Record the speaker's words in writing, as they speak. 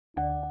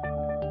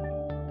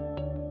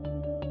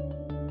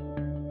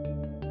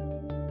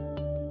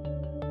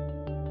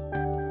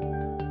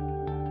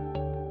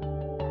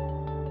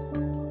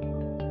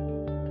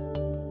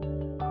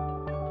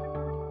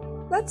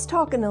Let's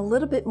talk in a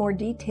little bit more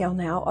detail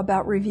now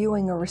about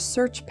reviewing a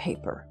research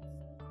paper.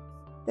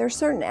 There are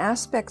certain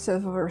aspects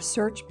of a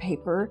research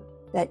paper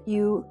that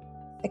you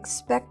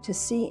expect to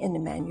see in a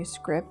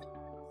manuscript,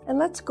 and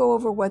let's go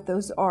over what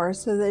those are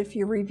so that if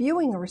you're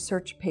reviewing a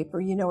research paper,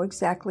 you know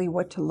exactly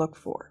what to look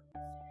for.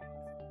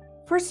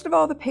 First of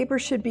all, the paper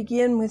should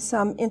begin with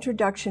some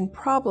introduction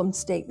problem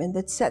statement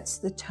that sets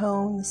the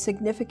tone, the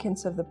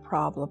significance of the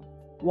problem,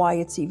 why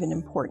it's even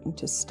important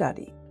to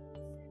study.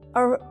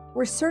 A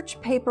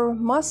research paper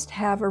must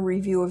have a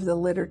review of the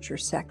literature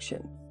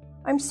section.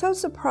 I'm so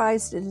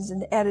surprised as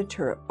an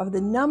editor of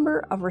the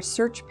number of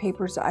research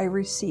papers I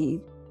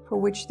receive for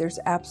which there's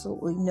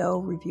absolutely no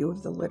review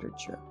of the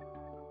literature.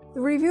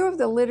 The review of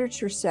the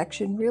literature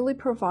section really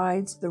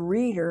provides the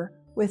reader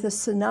with a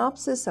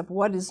synopsis of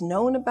what is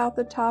known about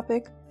the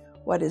topic,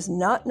 what is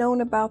not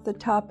known about the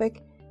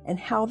topic, and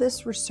how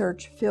this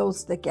research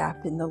fills the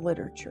gap in the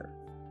literature.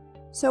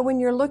 So when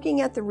you're looking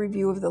at the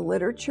review of the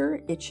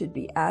literature, it should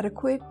be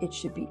adequate, it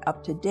should be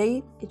up to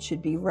date, it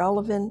should be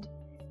relevant,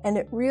 and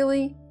it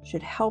really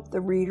should help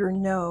the reader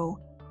know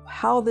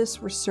how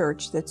this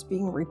research that's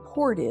being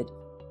reported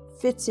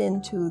fits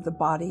into the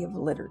body of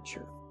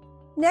literature.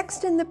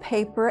 Next in the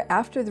paper,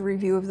 after the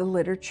review of the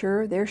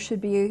literature, there should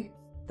be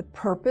the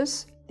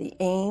purpose, the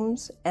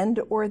aims,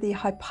 and/or the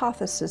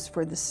hypothesis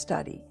for the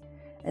study,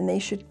 and they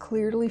should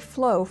clearly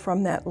flow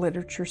from that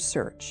literature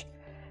search.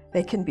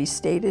 They can be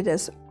stated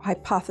as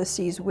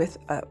hypotheses with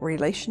a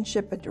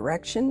relationship, a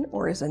direction,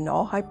 or as a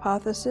null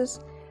hypothesis.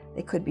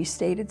 They could be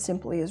stated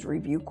simply as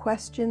review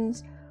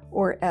questions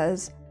or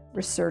as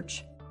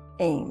research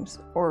aims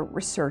or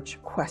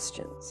research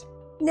questions.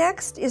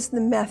 Next is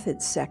the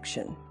methods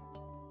section.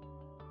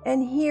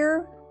 And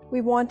here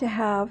we want to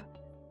have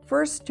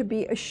first to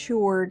be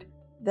assured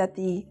that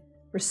the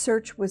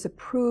research was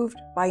approved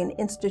by an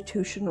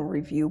institutional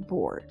review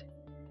board.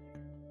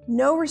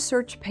 No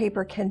research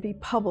paper can be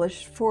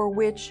published for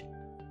which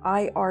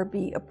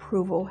IRB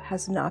approval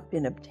has not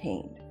been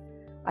obtained.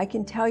 I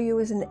can tell you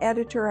as an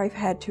editor, I've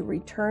had to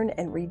return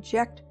and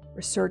reject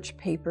research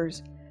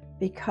papers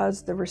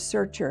because the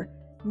researcher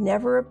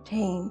never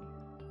obtained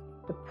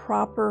the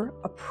proper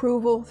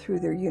approval through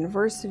their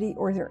university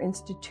or their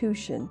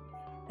institution.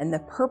 And the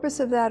purpose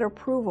of that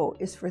approval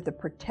is for the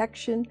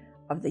protection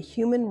of the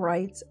human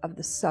rights of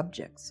the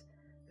subjects,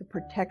 the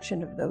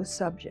protection of those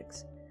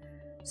subjects.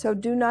 So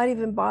do not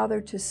even bother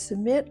to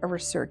submit a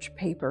research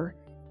paper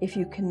if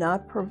you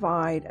cannot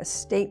provide a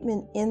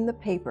statement in the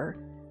paper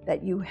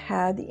that you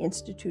had the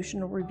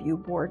Institutional Review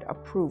Board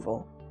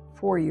approval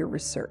for your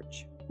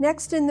research.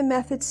 Next, in the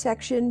methods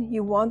section,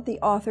 you want the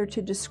author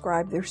to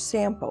describe their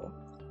sample.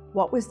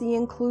 What was the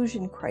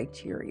inclusion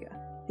criteria,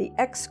 the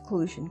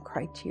exclusion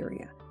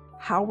criteria?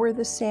 How were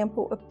the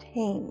sample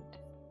obtained?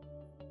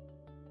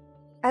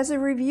 As a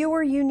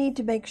reviewer, you need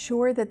to make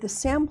sure that the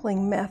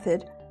sampling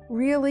method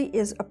really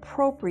is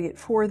appropriate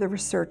for the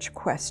research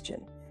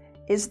question.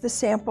 Is the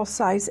sample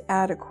size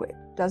adequate?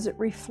 Does it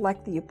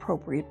reflect the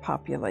appropriate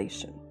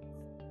population?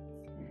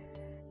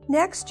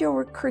 Next,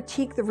 you'll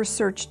critique the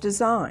research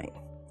design.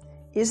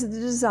 Is the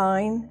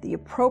design the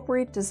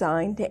appropriate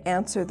design to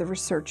answer the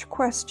research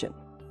question?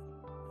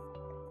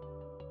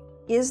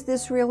 Is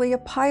this really a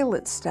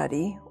pilot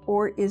study,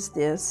 or is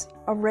this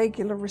a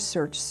regular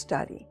research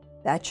study?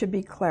 That should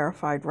be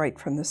clarified right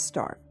from the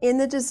start. In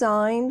the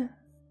design,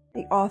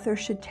 the author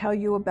should tell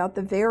you about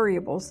the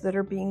variables that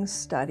are being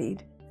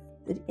studied,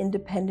 the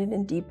independent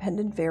and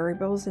dependent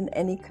variables, and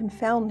any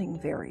confounding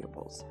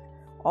variables.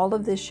 All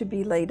of this should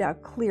be laid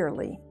out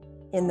clearly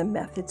in the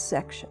methods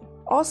section.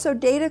 Also,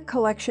 data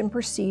collection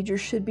procedures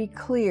should be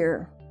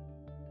clear.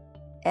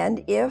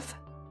 And if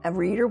a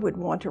reader would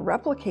want to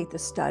replicate the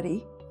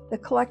study, the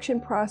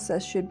collection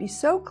process should be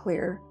so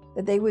clear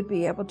that they would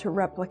be able to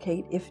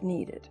replicate if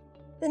needed.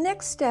 The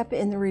next step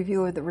in the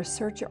review of the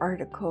research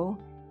article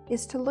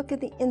is to look at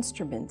the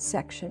instruments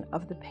section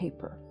of the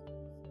paper.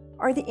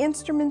 Are the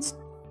instruments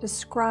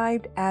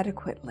described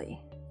adequately?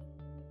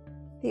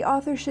 The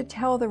author should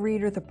tell the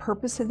reader the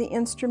purpose of the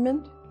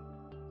instrument,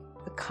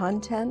 the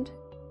content,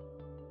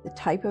 the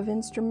type of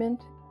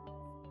instrument.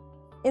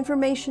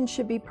 Information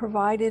should be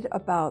provided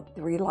about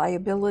the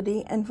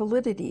reliability and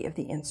validity of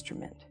the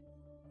instrument.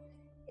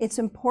 It's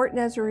important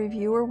as a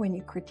reviewer when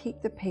you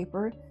critique the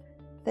paper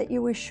that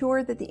you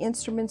assure that the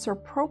instruments are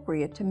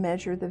appropriate to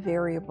measure the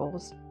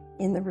variables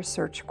in the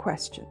research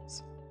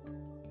questions.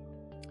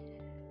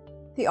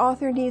 The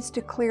author needs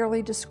to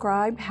clearly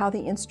describe how the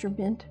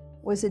instrument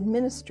was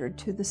administered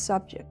to the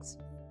subjects.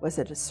 Was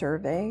it a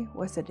survey?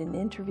 Was it an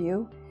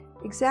interview?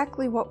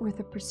 Exactly what were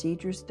the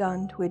procedures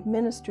done to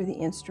administer the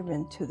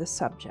instrument to the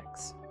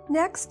subjects?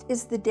 Next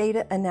is the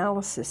data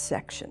analysis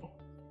section.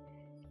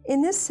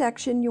 In this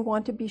section, you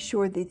want to be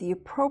sure that the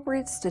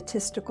appropriate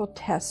statistical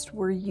tests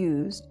were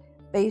used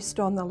based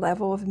on the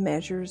level of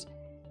measures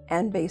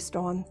and based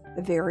on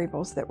the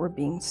variables that were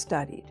being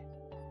studied.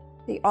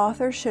 The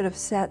author should have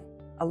set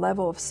a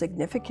level of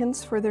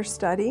significance for their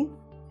study,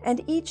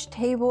 and each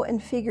table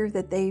and figure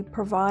that they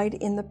provide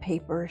in the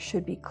paper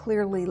should be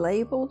clearly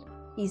labeled,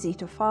 easy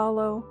to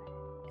follow,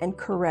 and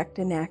correct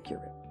and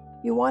accurate.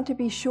 You want to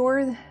be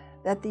sure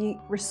that the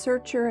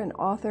researcher and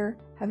author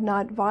have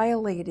not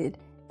violated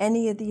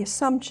any of the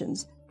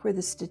assumptions for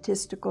the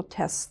statistical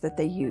tests that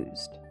they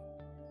used.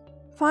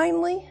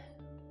 Finally,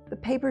 the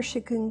paper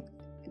should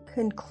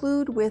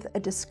conclude with a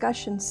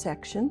discussion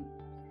section,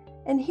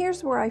 and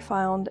here's where I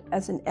found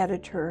as an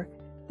editor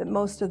that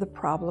most of the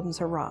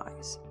problems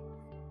arise.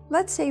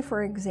 Let's say,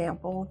 for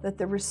example, that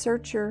the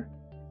researcher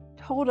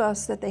told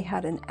us that they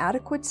had an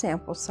adequate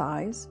sample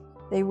size,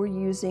 they were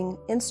using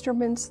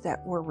instruments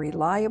that were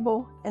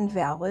reliable and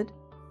valid,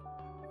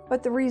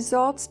 but the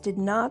results did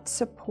not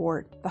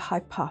support the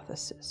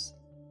hypothesis.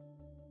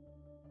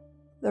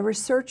 The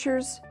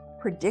researchers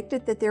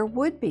predicted that there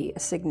would be a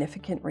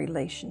significant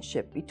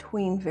relationship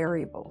between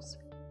variables,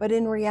 but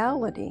in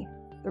reality,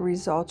 the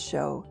results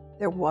show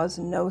there was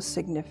no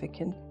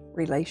significant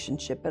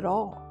relationship at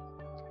all.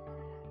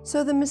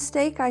 So the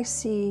mistake I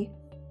see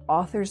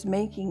authors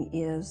making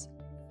is,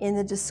 in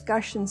the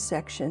discussion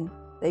section,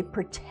 they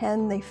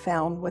pretend they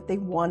found what they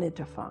wanted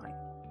to find.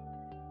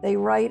 They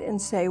write and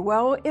say,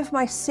 well, if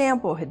my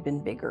sample had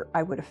been bigger,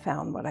 I would have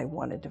found what I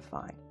wanted to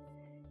find.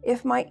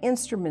 If my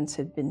instruments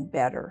had been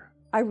better,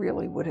 I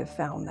really would have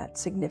found that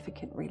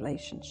significant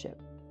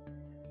relationship.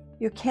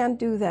 You can't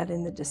do that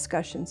in the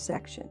discussion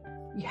section.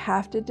 You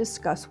have to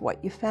discuss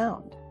what you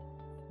found.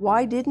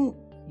 Why didn't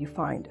you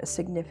find a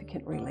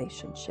significant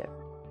relationship?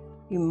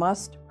 You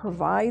must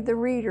provide the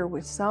reader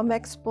with some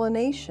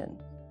explanation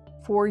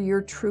for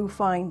your true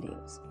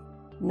findings,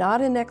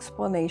 not an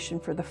explanation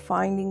for the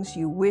findings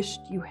you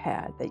wished you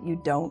had that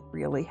you don't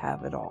really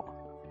have at all.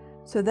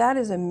 So that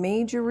is a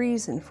major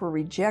reason for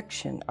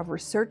rejection of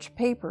research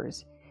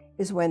papers,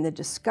 is when the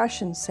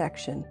discussion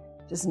section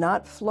does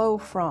not flow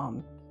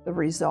from the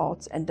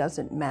results and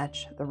doesn't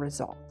match the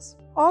results.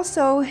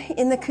 Also,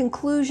 in the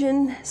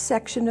conclusion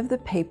section of the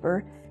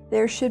paper,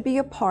 there should be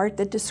a part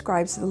that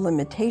describes the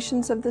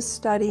limitations of the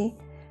study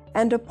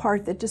and a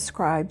part that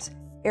describes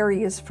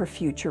areas for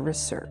future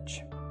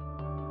research.